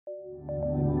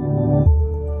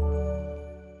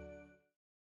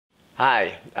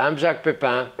Hi, I'm Jacques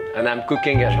Pépin and I'm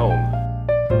cooking at home.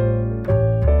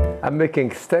 I'm making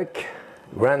steak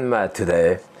grandma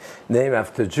today, named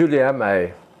after Julia,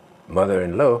 my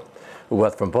mother-in-law, who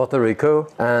was from Puerto Rico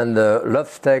and loves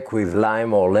steak with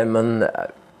lime or lemon.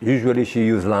 Usually she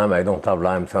uses lime, I don't have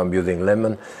lime, so I'm using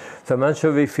lemon. Some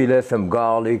anchovy filet, some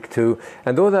garlic too.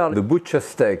 And those are the butcher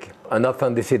steak. And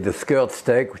often this is the skirt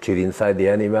steak, which is inside the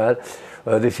animal.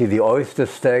 This is the oyster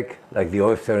steak, like the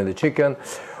oyster in the chicken.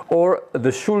 Or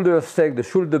the shoulder steak, the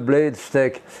shoulder blade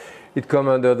steak. It comes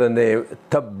under the name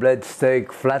top blade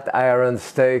steak, flat iron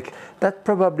steak. That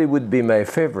probably would be my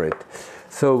favorite.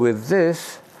 So with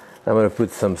this, I'm going to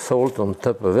put some salt on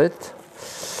top of it.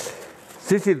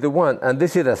 This is the one, and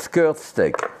this is a skirt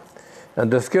steak.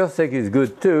 And the skirt steak is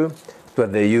good too. It's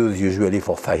what they use usually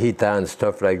for fajita and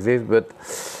stuff like this. But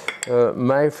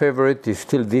my favorite is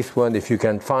still this one, if you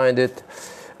can find it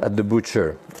at the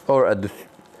butcher or at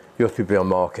your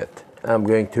supermarket. I'm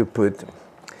going to put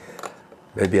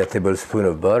maybe a tablespoon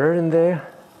of butter in there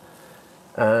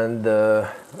and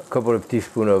a couple of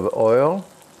teaspoons of oil.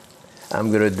 I'm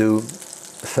going to do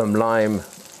some lime,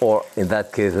 or in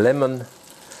that case lemon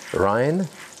rind.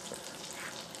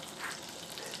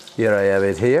 Here I have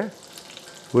it here,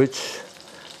 which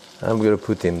I'm going to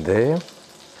put in there.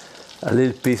 A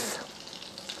little piece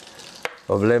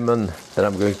of lemon that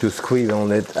I'm going to squeeze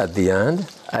on it at the end.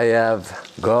 I have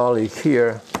garlic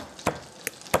here,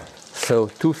 so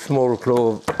 2 small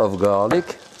cloves of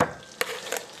garlic.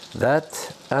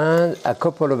 That and a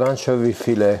couple of anchovy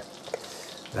filet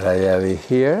that I have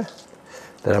here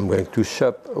that I'm going to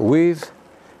chop with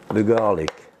the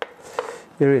garlic.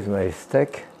 Here is my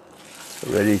steak,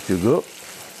 ready to go.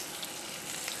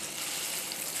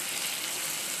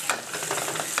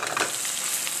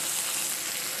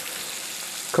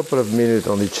 Couple of minutes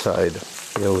on each side.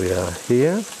 Here we are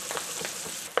here.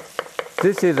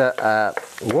 This is a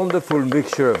wonderful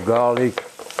mixture of garlic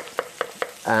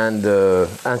and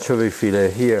anchovy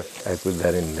filet here. I put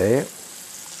that in there.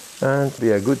 And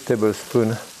be a good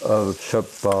tablespoon of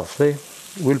chopped parsley.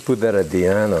 We'll put that at the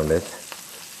end on it.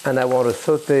 And I want to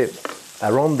saute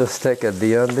around the steak at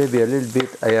the end, maybe a little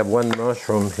bit. I have 1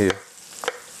 mushroom here.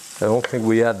 I don't think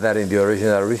we had that in the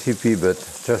original recipe, but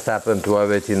just happened to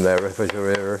have it in my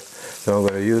refrigerator, so I'm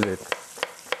going to use it.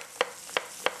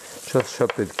 Just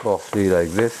chop it coarsely like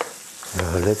this.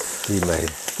 Now let's see my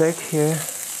steak here.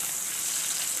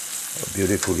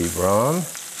 Beautifully brown.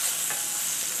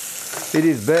 It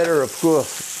is better, of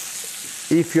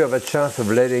course, if you have a chance of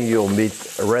letting your meat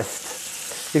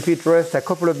rest. If it rests a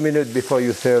couple of minutes before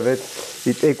you serve it,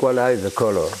 it equalizes the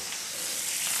color.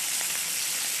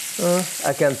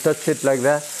 I can touch it like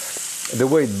that. The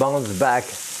way it bounces back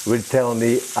will tell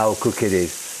me how cooked it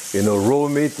is. You know, raw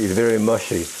meat is very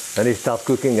mushy, and it starts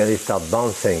cooking and it starts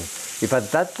bouncing. If at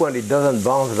that point it doesn't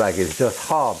bounce back, it's just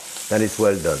hard, then it's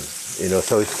well done. You know,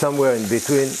 so it's somewhere in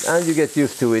between, and you get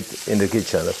used to it in the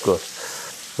kitchen, of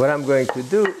course. What I'm going to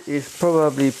do is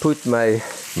probably put my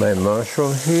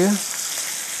mushroom here.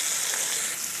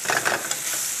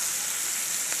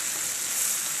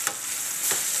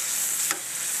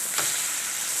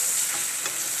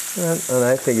 And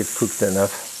I think it's cooked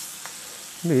enough.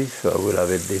 So I will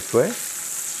have it this way.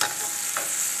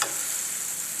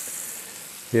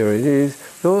 Here it is.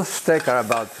 Those steaks are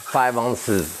about 5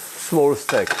 ounces, small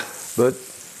steak, but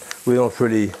we don't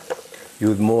really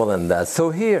use more than that.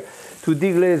 So here, to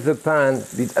deglaze the pan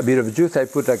with a bit of juice, I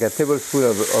put like a tablespoon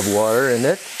of water in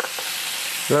it.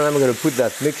 Then I'm going to put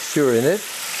that mixture in it.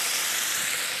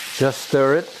 Just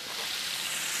stir it.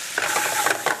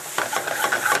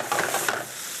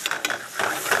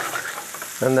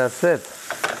 And that's it.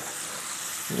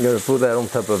 I'm going to put that on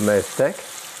top of my steak.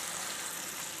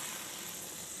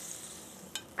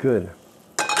 Good.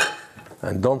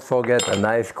 And don't forget a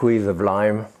nice squeeze of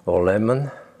lime or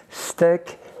lemon.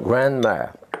 Steak grandma.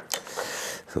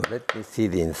 So let me see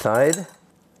the inside.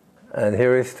 And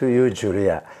here is to you,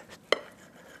 Julia.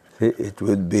 It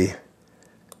would be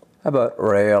about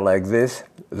rare like this,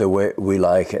 the way we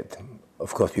like it.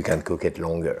 Of course, you can cook it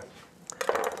longer.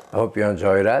 I hope you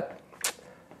enjoy that.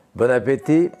 Bon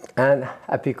appétit and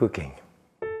happy cooking.